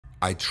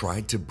I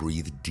tried to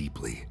breathe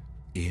deeply,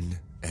 in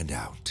and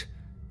out,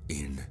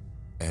 in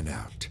and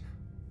out.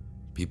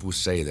 People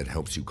say that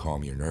helps you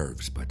calm your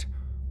nerves, but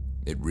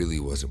it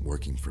really wasn't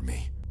working for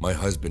me. My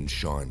husband,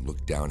 Sean,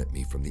 looked down at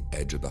me from the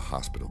edge of the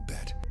hospital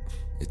bed.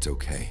 It's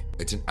okay.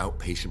 It's an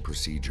outpatient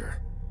procedure.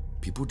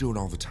 People do it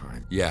all the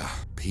time. Yeah,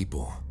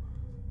 people,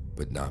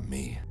 but not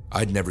me.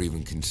 I'd never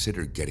even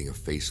considered getting a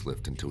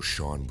facelift until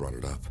Sean brought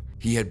it up.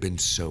 He had been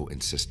so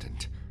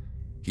insistent.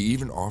 He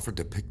even offered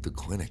to pick the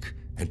clinic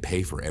and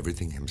pay for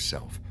everything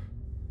himself.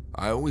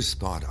 I always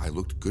thought I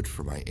looked good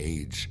for my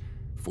age,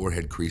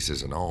 forehead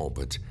creases and all,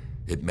 but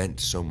it meant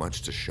so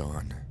much to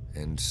Sean.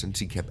 And since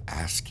he kept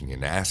asking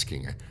and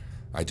asking,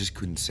 I just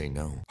couldn't say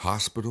no.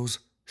 Hospitals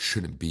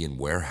shouldn't be in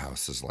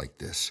warehouses like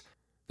this.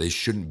 They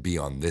shouldn't be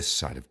on this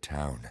side of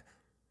town.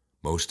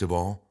 Most of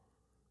all,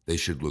 they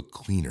should look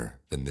cleaner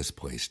than this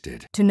place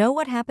did. To know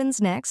what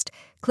happens next,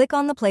 click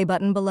on the play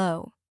button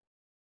below.